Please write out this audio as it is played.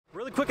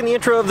Really quick in the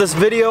intro of this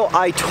video,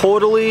 I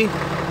totally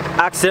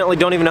accidentally,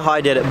 don't even know how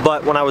I did it,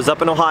 but when I was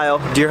up in Ohio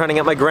deer hunting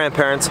at my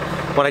grandparents,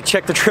 when I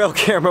checked the trail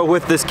camera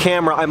with this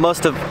camera, I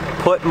must have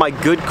put my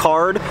good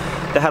card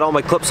that had all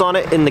my clips on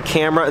it in the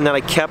camera, and then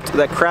I kept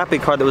that crappy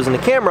card that was in the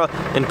camera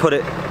and put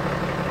it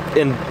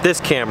in this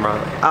camera,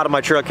 out of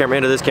my trail camera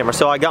into this camera.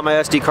 So I got my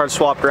SD card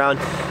swapped around,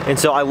 and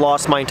so I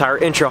lost my entire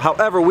intro.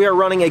 However, we are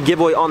running a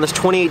giveaway on this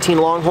 2018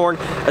 Longhorn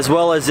as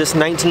well as this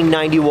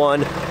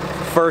 1991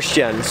 first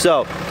gen.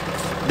 So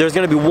there's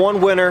going to be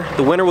one winner.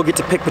 The winner will get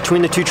to pick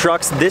between the two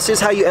trucks. This is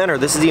how you enter.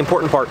 This is the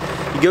important part.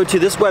 You go to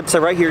this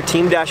website right here,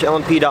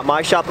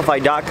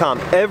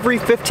 team-lnp.myshopify.com. Every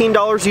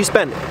 $15 you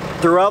spend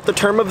throughout the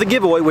term of the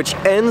giveaway, which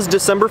ends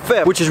December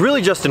 5th, which is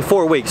really just in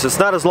 4 weeks. It's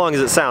not as long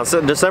as it sounds. So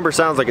December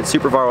sounds like it's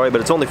super far away,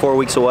 but it's only 4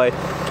 weeks away.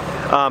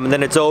 And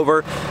then it's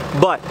over.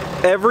 But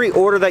every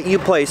order that you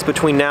place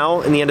between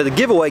now and the end of the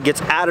giveaway gets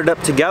added up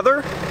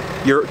together,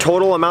 your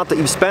total amount that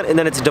you've spent, and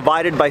then it's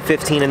divided by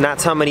 15, and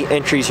that's how many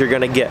entries you're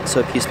gonna get. So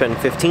if you spend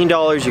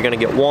 $15, you're gonna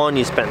get 1,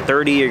 you spend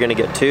 30, you're gonna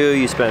get 2,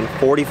 you spend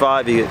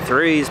 45, you get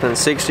 3, you spend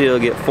 60, you'll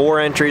get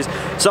 4 entries,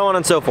 so on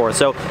and so forth.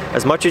 So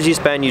as much as you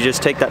spend, you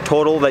just take that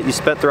total that you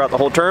spent throughout the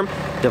whole term,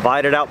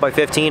 divide it out by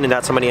 15, and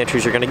that's how many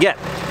entries you're gonna get.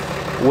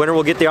 Winner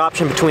will get the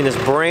option between this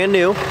brand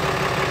new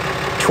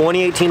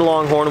 2018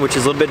 Longhorn, which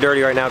is a little bit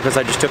dirty right now because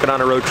I just took it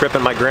on a road trip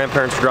in my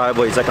grandparents'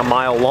 driveway. It's like a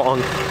mile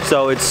long,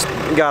 so it's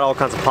got all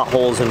kinds of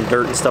potholes and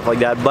dirt and stuff like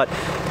that, but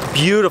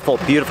beautiful,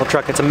 beautiful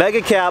truck. It's a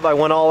mega cab. I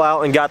went all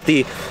out and got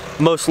the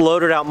most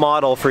loaded out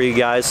model for you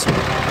guys.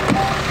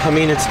 I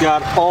mean, it's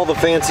got all the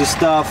fancy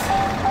stuff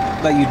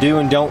that you do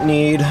and don't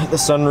need. The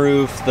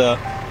sunroof, the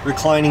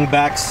reclining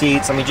back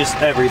seats, I mean, just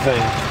everything,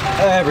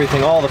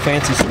 all the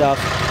fancy stuff.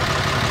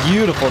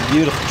 Beautiful,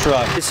 beautiful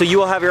truck. So you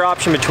will have your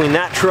option between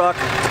that truck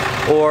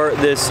or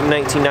this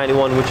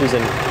 1991, which is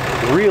in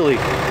really,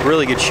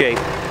 really good shape.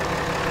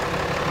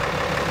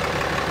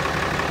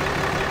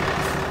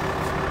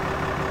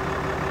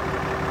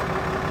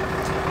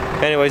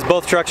 Anyways,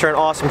 both trucks are in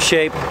awesome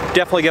shape.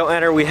 Definitely go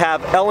enter. We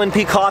have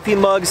LNP coffee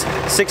mugs,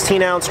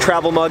 16-ounce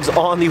travel mugs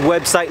on the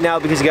website now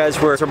because you guys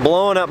were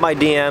blowing up my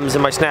DMs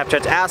and my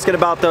Snapchats asking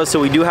about those, so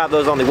we do have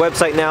those on the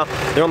website now.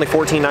 They're only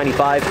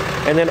 $14.95.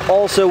 And then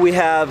also we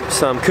have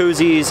some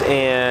koozies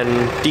and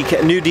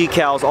new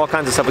decals, all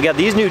kinds of stuff. We got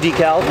these new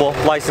decals, well,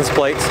 license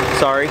plates,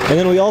 sorry. And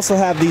then we also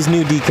have these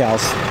new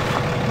decals,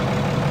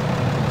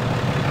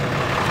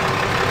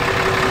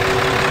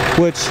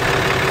 which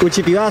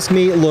if you ask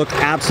me, look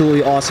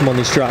absolutely awesome on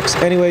these trucks.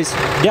 Anyways,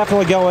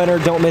 definitely go enter,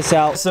 don't miss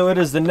out. So it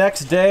is the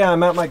next day.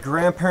 I'm at my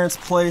grandparents'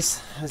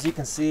 place. As you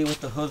can see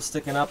with the hooves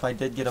sticking up, I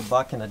did get a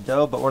buck and a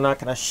doe, but we're not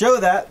gonna show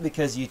that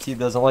because YouTube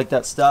doesn't like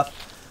that stuff.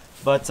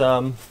 But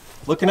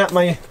looking at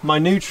my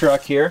new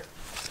truck here,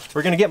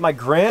 we're gonna get my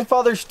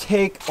grandfather's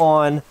take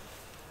on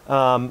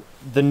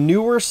the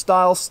newer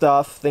style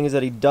stuff, things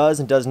that he does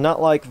and does not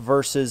like,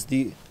 versus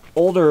the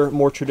older,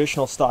 more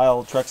traditional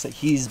style trucks that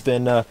he's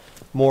been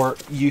more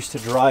used to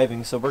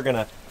driving. So we're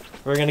gonna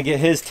get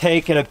his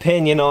take and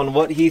opinion on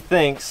what he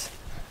thinks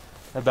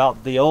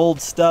about the old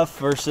stuff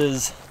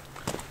versus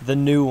the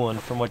new one,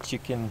 from what you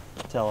can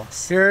tell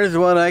us. Here's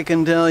what I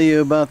can tell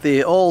you about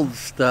the old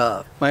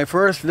stuff. My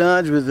first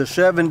Dodge was a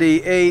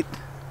 78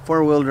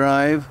 four-wheel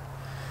drive.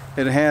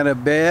 It had a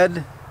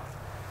bed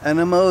and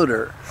a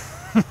motor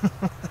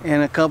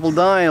and a couple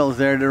dials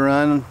there to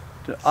run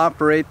to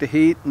operate the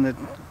heat, and it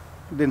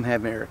didn't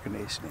have air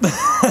conditioning.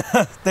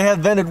 They had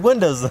vented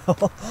windows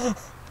though.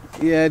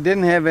 Yeah, it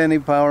didn't have any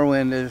power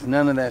windows,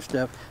 none of that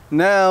stuff.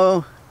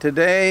 Now,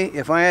 today,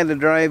 if I had to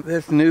drive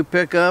this new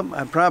pickup,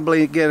 I'd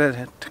probably get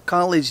a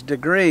college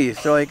degree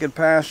so I could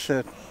pass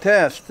a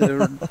test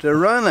to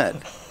run it.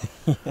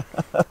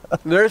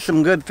 There's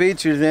some good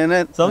features in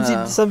it.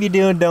 Some you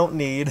do and don't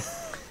need.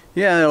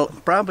 Yeah,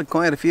 probably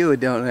quite a few I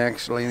don't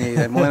actually need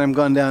when I'm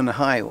going down the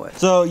highway.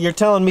 So you're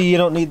telling me you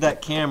don't need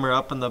that camera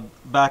up in the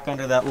back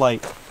under that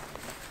light?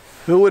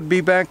 Who would be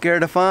back there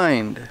to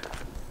find?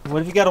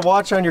 What if you got a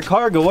watch on your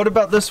cargo? What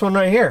about this one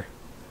right here?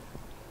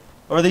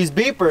 Or these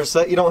beepers so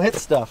that you don't hit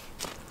stuff?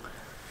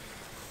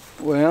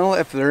 Well,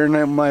 if they're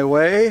in my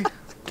way,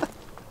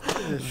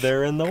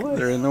 they're in the way.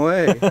 They're in the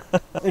way.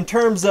 In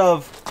terms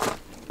of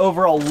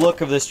overall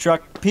look of this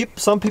truck,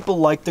 some people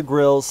like the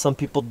grills, some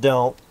people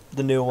don't.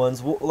 The new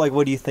ones. Like,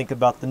 what do you think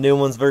about the new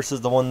ones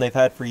versus the one they've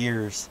had for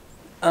years?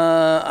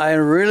 I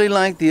really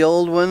like the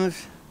old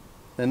ones.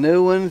 The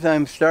new ones,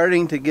 I'm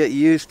starting to get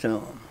used to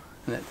them,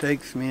 and it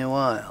takes me a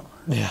while.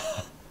 Yeah,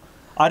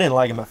 I didn't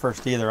like them at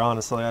first either.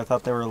 Honestly, I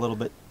thought they were a little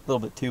bit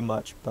too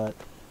much, but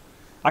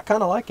I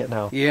kind of like it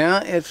now.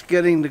 Yeah, it's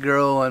getting to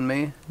grow on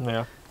me.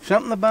 Yeah.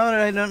 Something about it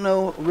I don't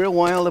know real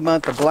wild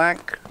about the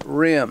black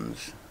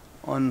rims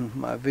on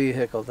my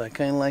vehicles. I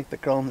kind of like the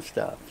chrome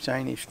stuff,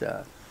 shiny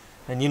stuff.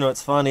 And you know,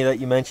 it's funny that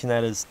you mentioned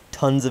that, is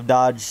tons of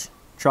Dodge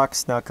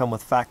trucks now come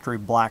with factory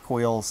black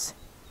wheels.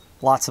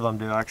 Lots of them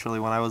do, actually.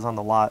 When I was on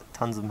the lot,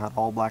 tons of them had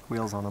all black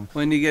wheels on them.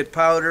 When you get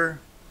powder,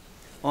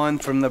 on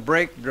from the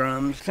brake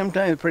drums.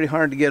 Sometimes it's pretty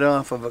hard to get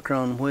off of a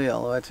chrome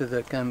wheel. That's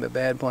a kind of a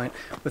bad point.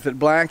 With it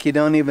black, you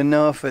don't even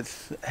know if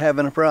it's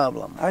having a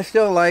problem. I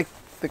still like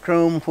the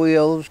chrome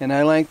wheels, and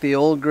I like the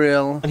old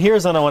grill. And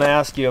here's what I want to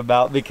ask you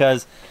about,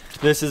 because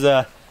this is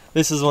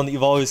one that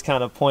you've always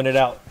kind of pointed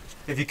out.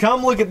 If you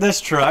come look at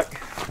this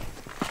truck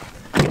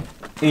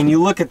and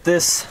you look at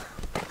this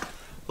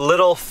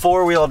little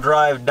four-wheel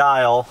drive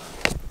dial,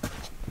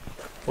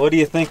 what do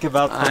you think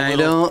about the I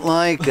don't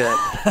like it.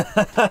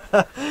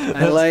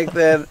 I like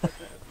that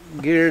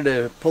gear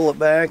to pull it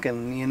back,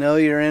 and you know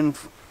you're in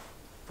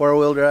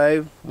four-wheel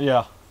drive.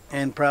 Yeah.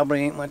 And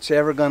probably ain't much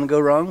ever gonna go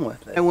wrong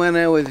with it. When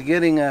I was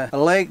getting a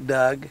lake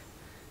dug,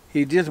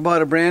 he just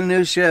bought a brand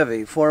new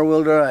Chevy,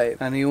 four-wheel drive,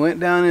 and he went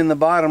down in the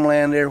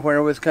bottomland there where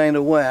it was kind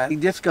of wet. He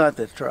just got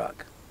the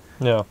truck.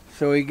 Yeah.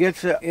 So he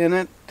gets in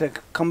it to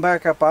come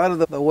back up out of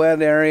the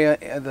wet area,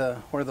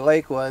 where the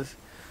lake was.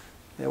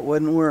 It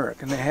wouldn't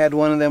work, and they had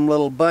one of them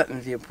little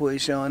buttons you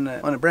push on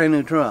a brand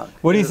new truck.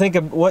 What do you think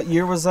of, what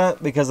year was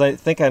that? Because I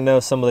think I know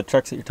some of the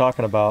trucks that you're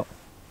talking about.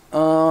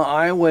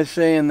 I would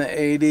say in the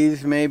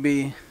 80s,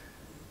 maybe.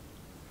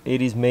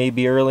 80s,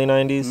 maybe early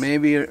 90s?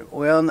 Maybe,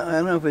 well, I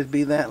don't know if it'd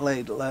be that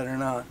late or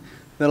not.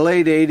 The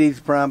late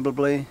 80s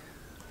probably,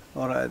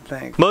 what I'd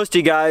think. Most of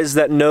you guys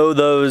that know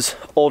those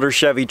older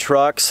Chevy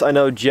trucks, I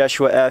know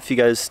Joshua F, you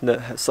guys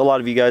know, a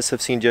lot of you guys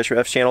have seen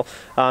Joshua F's channel.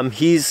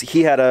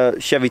 He had a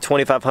Chevy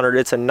 2500,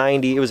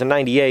 it was a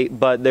 98,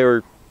 but they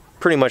were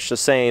pretty much the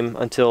same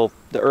until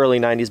the early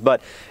 90s,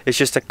 but it's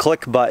just a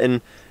click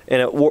button and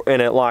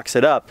it locks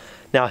it up.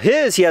 Now he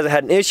hasn't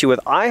had an issue with.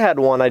 I had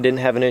one I didn't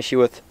have an issue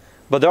with,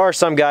 but there are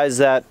some guys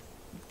that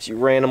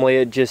randomly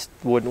it just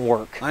wouldn't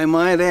work. I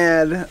might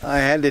add, I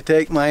had to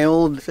take my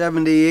old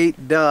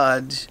 78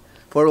 Dodge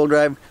four-wheel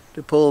drive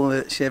to pull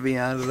the Chevy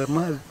out of the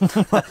mud.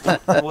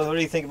 Well, what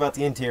do you think about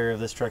the interior of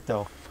this truck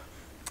though?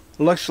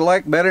 Looks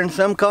like better than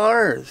some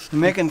cars.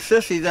 Making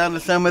sissies out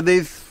of some of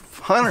these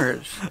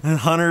hunters.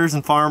 Hunters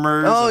and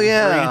farmers. Oh, and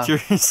yeah.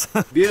 ranchers.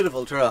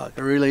 Beautiful truck,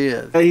 it really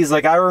is. He's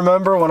like, I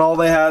remember when all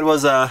they had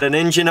was an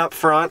engine up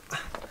front.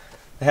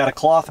 They had a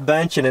cloth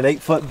bench and an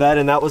 8-foot bed,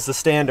 and that was the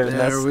standard.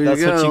 That's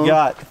what you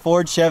got.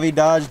 Ford, Chevy,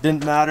 Dodge,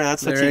 didn't matter.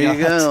 That's what you got. There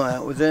you go.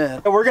 That was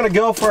it. We're gonna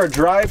go for a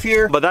drive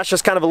here, but that's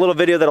just kind of a little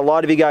video that a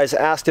lot of you guys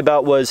asked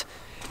about, was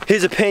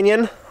his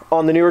opinion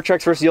on the newer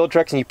trucks versus the old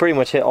trucks, and you pretty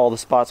much hit all the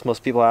spots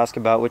most people ask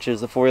about, which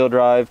is the four-wheel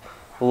drive,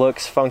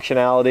 looks,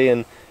 functionality,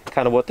 and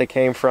kind of what they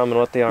came from and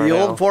what they are now. The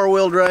old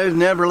four-wheel drives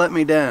never let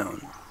me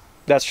down.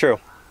 That's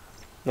true.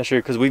 That's true,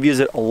 because we've used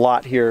it a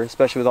lot here,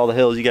 especially with all the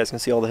hills. You guys can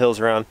see all the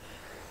hills around.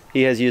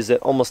 He has used it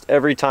almost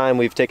every time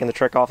we've taken the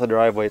truck off the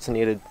driveway. It's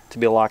needed to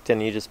be locked in.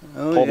 You just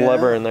pull the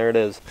lever and there it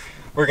is.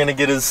 We're gonna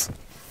get his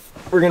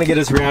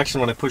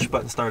reaction when I push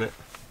button start it.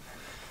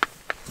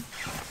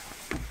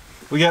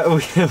 We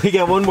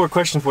got one more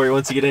question for you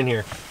once you get in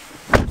here.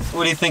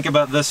 What do you think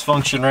about this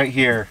function right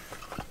here?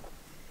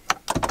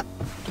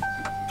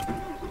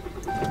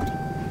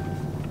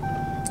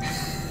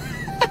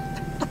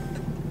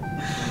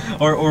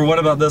 or what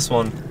about this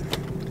one?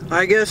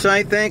 I guess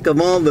I think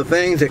of all the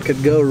things that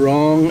could go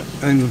wrong,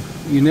 and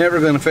you're never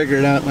going to figure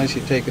it out unless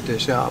you take it to the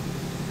shop.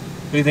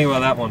 What do you think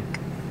about that one?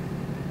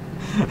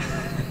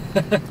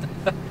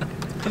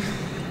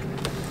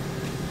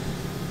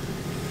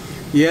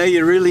 Yeah,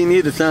 you really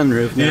need a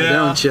sunroof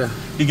now, don't you?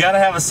 You gotta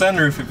have a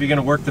sunroof if you're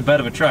gonna work the bed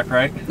of a truck,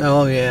 right?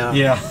 Oh, yeah.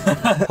 Yeah.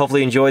 Hopefully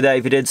you enjoyed that.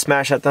 If you did,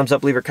 smash that thumbs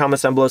up, leave your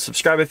comments down below,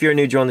 subscribe if you're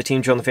new, join the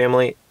team, join the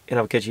family, and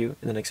I'll catch you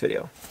in the next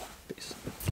video. Peace.